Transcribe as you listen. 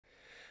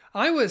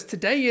I was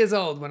today years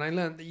old when I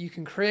learned that you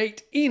can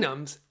create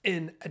enums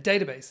in a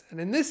database. And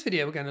in this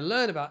video, we're going to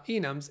learn about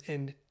enums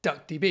in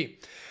DuckDB.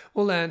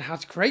 We'll learn how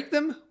to create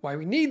them, why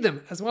we need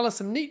them, as well as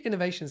some neat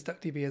innovations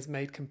DuckDB has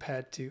made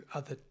compared to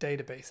other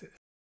databases.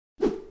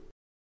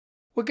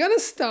 We're going to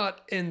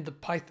start in the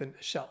Python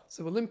shell.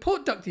 So we'll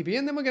import DuckDB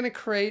and then we're going to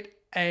create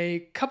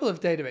a couple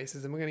of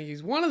databases. And we're going to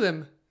use one of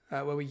them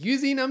where we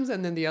use enums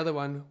and then the other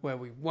one where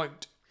we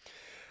won't.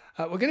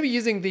 We're going to be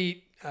using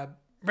the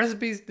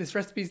this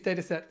recipes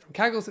data set from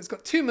Kaggle. So it's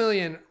got 2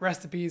 million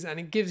recipes and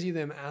it gives you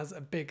them as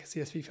a big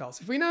CSV file.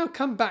 So if we now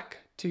come back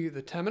to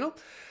the terminal,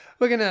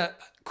 we're going to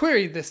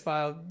query this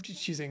file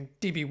just using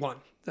db1.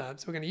 So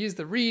we're going to use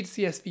the read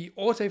CSV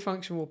auto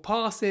function. We'll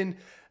pass in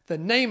the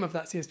name of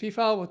that CSV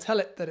file. We'll tell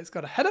it that it's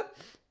got a header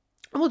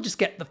and we'll just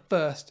get the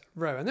first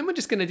row. And then we're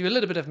just going to do a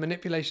little bit of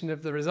manipulation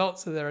of the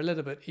results so they're a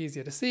little bit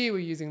easier to see. We're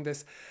using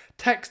this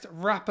text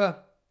wrapper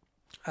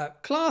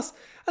class,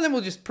 and then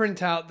we'll just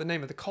print out the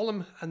name of the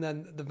column and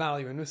then the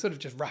value, and we're sort of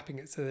just wrapping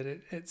it so that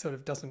it sort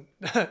of doesn't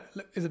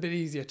is a bit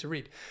easier to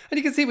read. And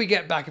you can see we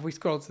get back, if we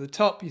scroll to the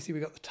top, you see we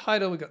got the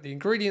title, we got the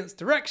ingredients,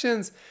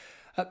 directions,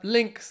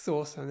 link,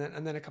 source, and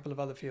then a couple of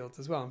other fields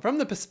as well. And from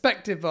the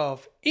perspective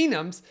of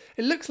enums,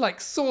 it looks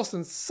like source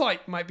and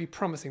site might be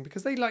promising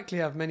because they likely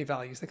have many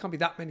values. There can't be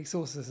that many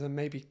sources and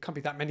maybe can't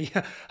be that many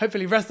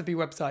hopefully recipe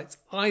websites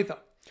either.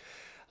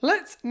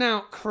 Let's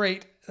now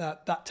create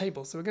that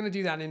table. So we're going to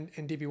do that in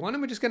db1,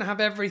 and we're just going to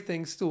have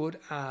everything stored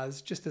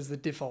as just as the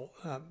default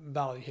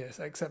value here.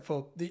 So except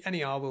for the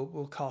NER,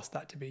 we'll cast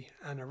that to be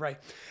an array.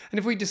 And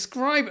if we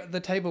describe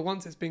the table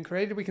once it's been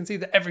created, we can see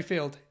that every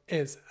field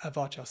is a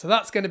varchar. So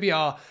that's going to be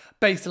our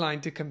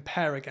baseline to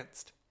compare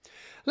against.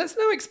 Let's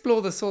now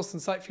explore the source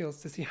and site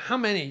fields to see how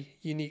many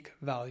unique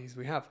values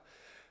we have.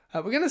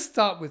 We're going to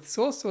start with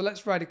source, so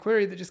let's write a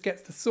query that just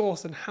gets the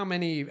source and how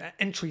many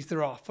entries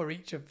there are for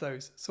each of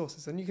those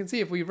sources. And you can see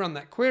if we run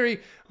that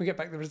query, we get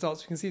back the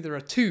results, we can see there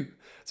are 2.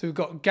 So we've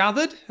got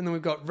gathered, and then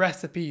we've got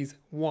recipes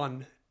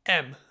 1M,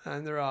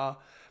 and there are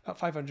about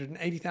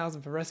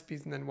 580,000 for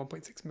recipes and then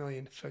 1.6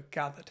 million for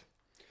gathered.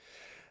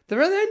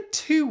 There are then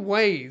 2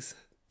 ways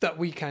that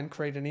we can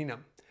create an enum.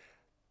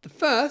 The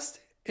first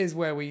is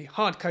where we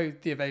hard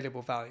code the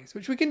available values,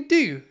 which we can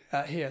do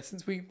here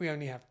since we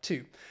only have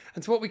 2.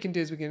 And so what we can do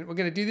is we're going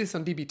to do this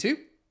on db2.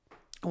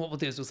 And what we'll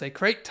do is we'll say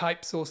create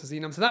type sources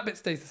enum. So that bit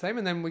stays the same,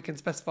 and then we can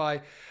specify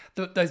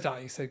those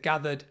values. So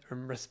gathered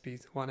from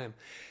recipes 1M.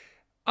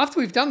 After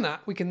we've done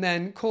that, we can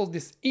then call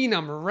this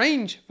enum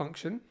range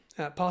function,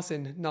 pass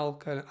in null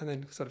colon, and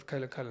then sort of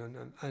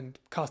colon and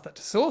cast that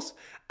to source,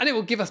 and it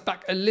will give us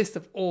back a list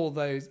of all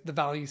the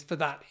values for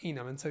that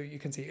enum. And so you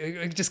can see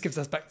it just gives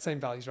us back the same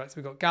values, right? So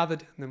we've got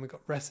gathered and then we've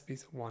got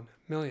recipes 1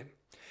 million.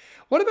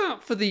 What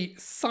about for the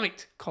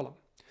site column?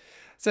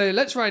 So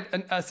let's write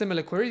a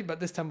similar query, but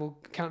this time we'll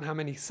count how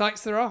many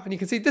sites there are. And you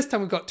can see this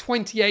time we've got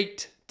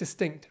 28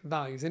 distinct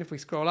values. And if we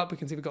scroll up, we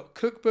can see we've got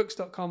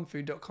cookbooks.com,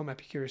 food.com,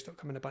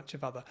 epicurious.com, and a bunch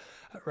of other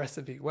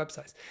recipe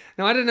websites.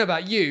 Now, I don't know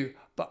about you,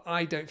 but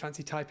I don't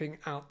fancy typing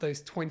out those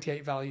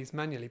 28 values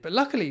manually. But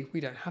luckily, we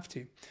don't have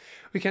to.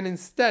 We can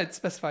instead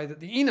specify that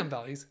the enum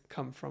values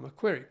come from a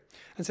query.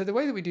 And so the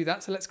way that we do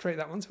that, so let's create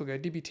that one. So we'll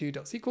go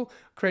db2.sql,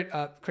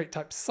 create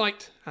type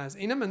site as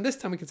enum. And this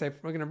time we can say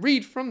we're going to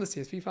read from the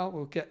CSV file.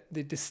 We'll get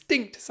the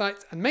distinct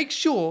sites and make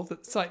sure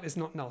that the site is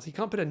not null. So you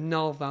can't put a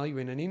null value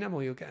in an enum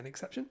or you'll get an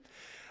exception.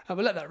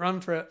 We'll let that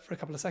run for a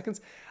couple of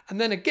seconds. And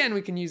then again,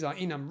 we can use our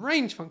enum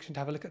range function to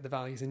have a look at the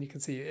values. And you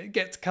can see it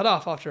gets cut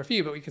off after a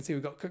few, but we can see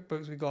we've got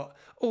cookbooks, we've got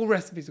all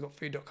recipes, we've got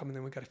food.com, and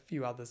then we've got a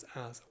few others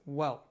as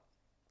well.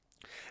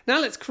 Now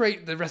let's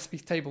create the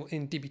recipes table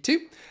in db2.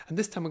 And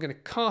this time we're going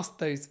to cast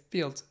those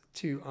fields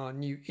to our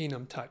new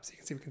enum type. So you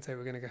can see we can say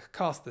we're going to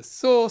cast the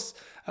source.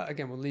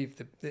 Again, we'll leave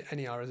the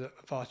NER as a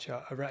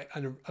varchar array,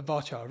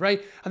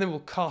 and then we'll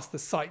cast the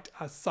site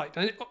as site.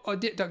 And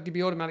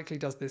DuckDB automatically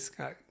does this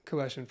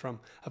conversion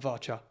from a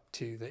varchar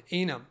to the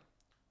enum.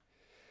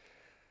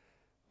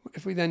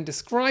 If we then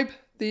describe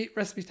the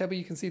recipes table,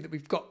 you can see that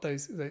we've got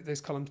those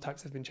column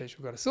types have been changed.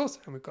 We've got a source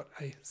and we've got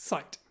a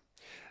site.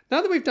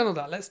 Now that we've done all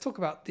that, let's talk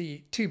about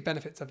the 2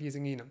 benefits of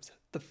using enums.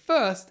 The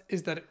first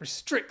is that it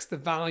restricts the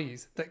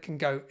values that can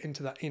go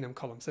into that enum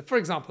column. So for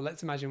example,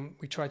 let's imagine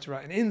we try to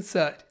write an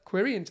insert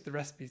query into the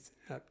recipes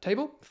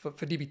table for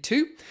db2,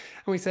 and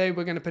we say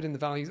we're going to put in the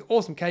values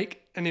awesome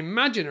cake, an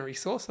imaginary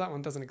source, so that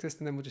one doesn't exist,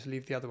 and then we'll just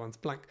leave the other ones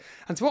blank.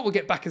 And so what we'll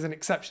get back is an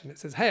exception. It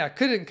says, hey, I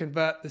couldn't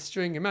convert the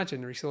string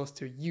imaginary source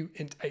to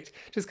uint8,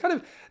 which is kind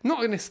of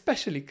not an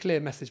especially clear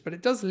message, but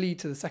it does lead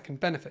to the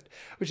second benefit,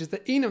 which is the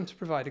enum to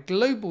provide a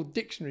global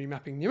dictionary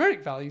mapping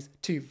numeric values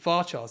to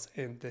varchars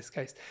in this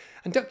case.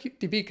 And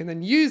DuckDB can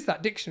then use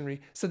that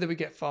dictionary so that we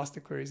get faster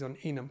queries on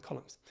enum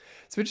columns.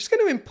 So we're just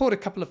going to import a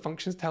couple of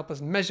functions to help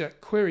us measure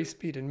query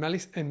speed in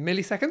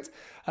milliseconds.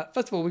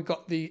 First of all, we've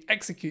got the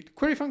execute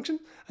query function,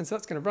 and so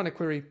that's going to run a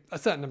query a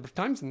certain number of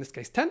times, in this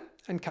case 10,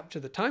 and capture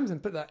the times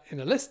and put that in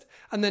a list.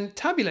 And then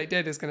tabulate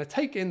data is going to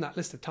take in that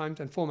list of times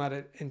and format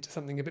it into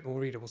something a bit more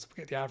readable. So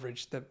we get the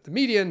average, the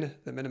median,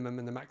 the minimum,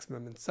 and the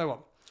maximum, and so on.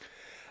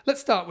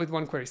 let's start with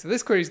one query. So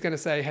this query is going to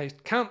say, hey,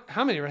 count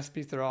how many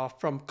recipes there are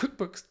from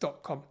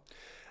cookbooks.com.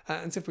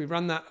 And so if we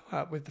run that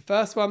with the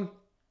first one,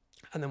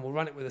 and then we'll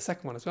run it with the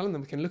second one as well, and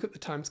then we can look at the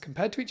times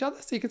compared to each other.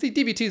 So you can see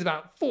DB2 is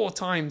about 4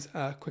 times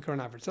quicker on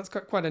average. So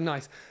that's quite a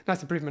nice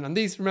improvement. And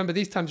these, remember,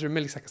 these times are in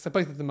milliseconds, so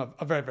both of them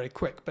are very, very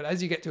quick. But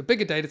as you get to a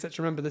bigger data set,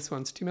 remember this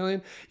one's 2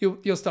 million,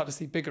 you'll start to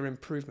see bigger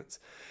improvements.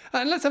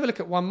 And let's have a look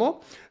at one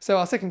more. So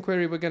our second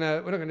query, we're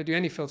not going to do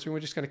any filtering. We're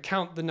just going to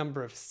count the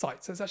number of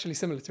sites. So it's actually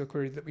similar to a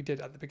query that we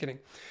did at the beginning.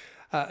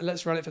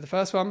 Let's run it for the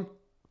first one.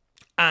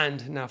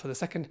 And now for the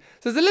second.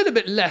 So there's a little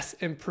bit less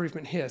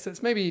improvement here. So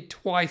it's maybe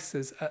twice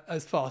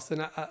as fast.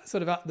 And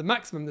sort of at the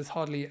maximum, there's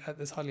hardly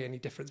any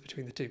difference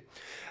between the two.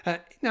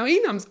 Now,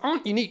 enums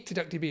aren't unique to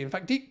DuckDB. In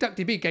fact,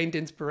 DuckDB gained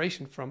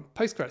inspiration from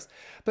Postgres.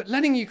 But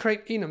letting you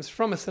create enums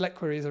from a select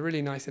query is a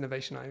really nice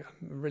innovation. I'm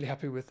really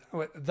happy with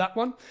that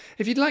one.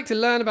 If you'd like to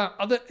learn about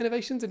other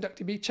innovations in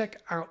DuckDB, check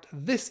out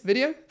this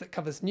video that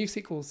covers new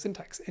SQL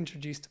syntax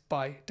introduced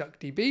by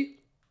DuckDB.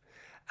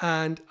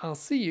 And I'll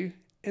see you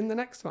in the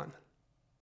next one.